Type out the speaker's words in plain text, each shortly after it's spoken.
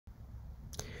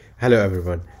Hello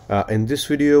everyone. In this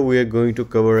video we are going to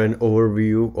cover an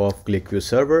overview of Qlikview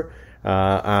server,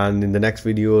 and in the next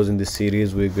videos in this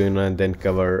series we're going to then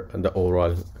cover the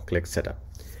overall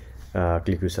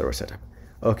Qlikview server setup.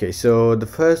 Okay, so the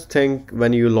first thing,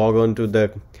 when you log on to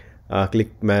the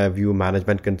Qlikview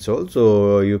Management console,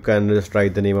 so you can just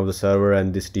write the name of the server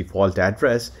and this default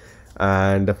address,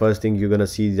 and the first thing you're gonna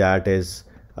see that is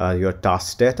your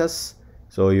task status.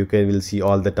 So you will see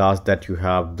all the tasks that you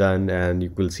have done, and you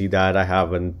will see that I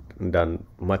haven't done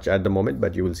much at the moment,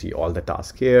 but you will see all the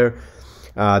tasks here.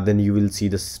 Then you will see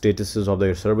the statuses of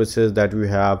your services that you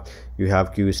have. You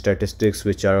have queue statistics,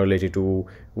 which are related to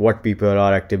what people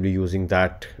are actively using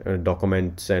that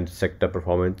documents and sector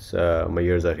performance. My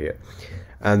years are here.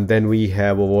 And then we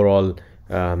have overall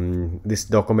this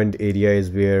document area is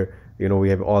where we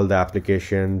have all the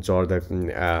applications or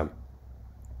the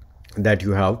that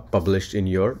you have published in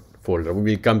your folder.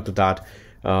 We will come to that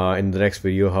in the next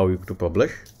video, how you to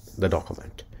publish the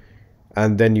document.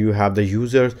 And then you have the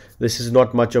users. This is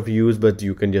not much of use, but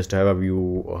you can just have a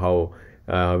view how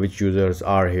which users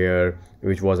are here,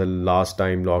 which was the last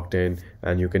time logged in,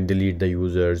 and you can delete the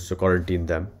users, so quarantine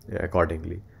them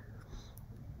accordingly.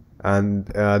 And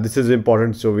this is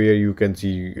important, so where you can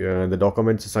see the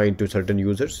documents assigned to certain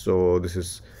users. So this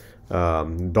is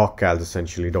doc cals,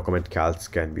 essentially document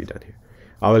cals can be done here.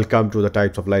 I will come to the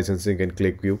types of licensing and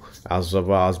Qlikview as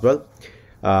well.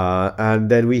 And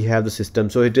then we have the system.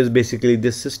 So it is basically,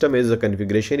 this system is a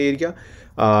configuration area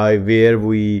where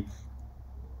we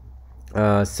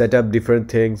set up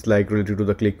different things like related to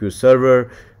the Qlikview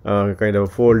server, kind of a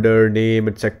folder name,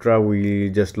 etc.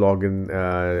 We just log in,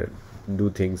 do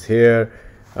things here,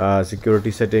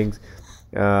 security settings,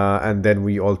 and then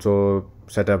we also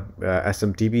set up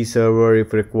SMTP server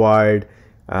if required,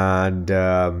 and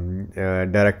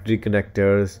directory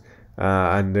connectors,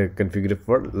 and configure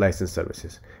for license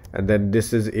services. And then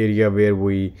this is area where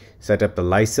we set up the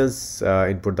license,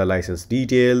 input the license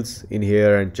details in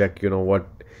here and check what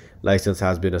license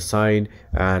has been assigned,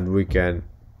 and we can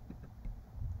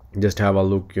just have a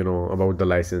look about the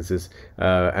licenses,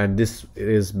 and this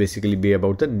is basically be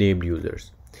about the named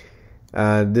users.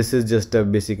 And this is just a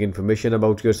basic information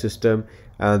about your system.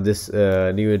 And this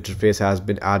new interface has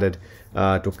been added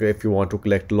to if you want to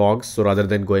collect logs. So rather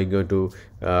than going into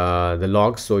the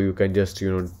logs, so you can just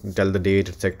tell the date,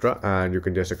 etc., and you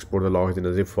can just export the logs in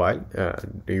a zip file,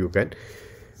 and you can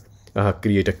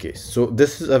create a case. So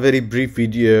this is a very brief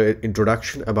video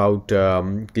introduction about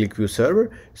Qlikview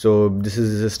server. So this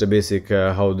is just a basic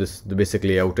how the basic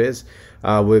layout is.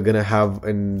 We're gonna have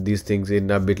in these things in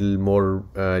a bit more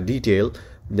detail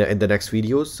in the next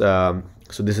videos.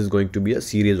 So this is going to be a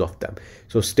series of them.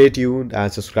 So stay tuned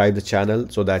and subscribe the channel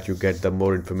so that you get the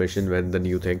more information when the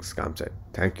new things comes in.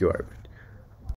 Thank you, everyone.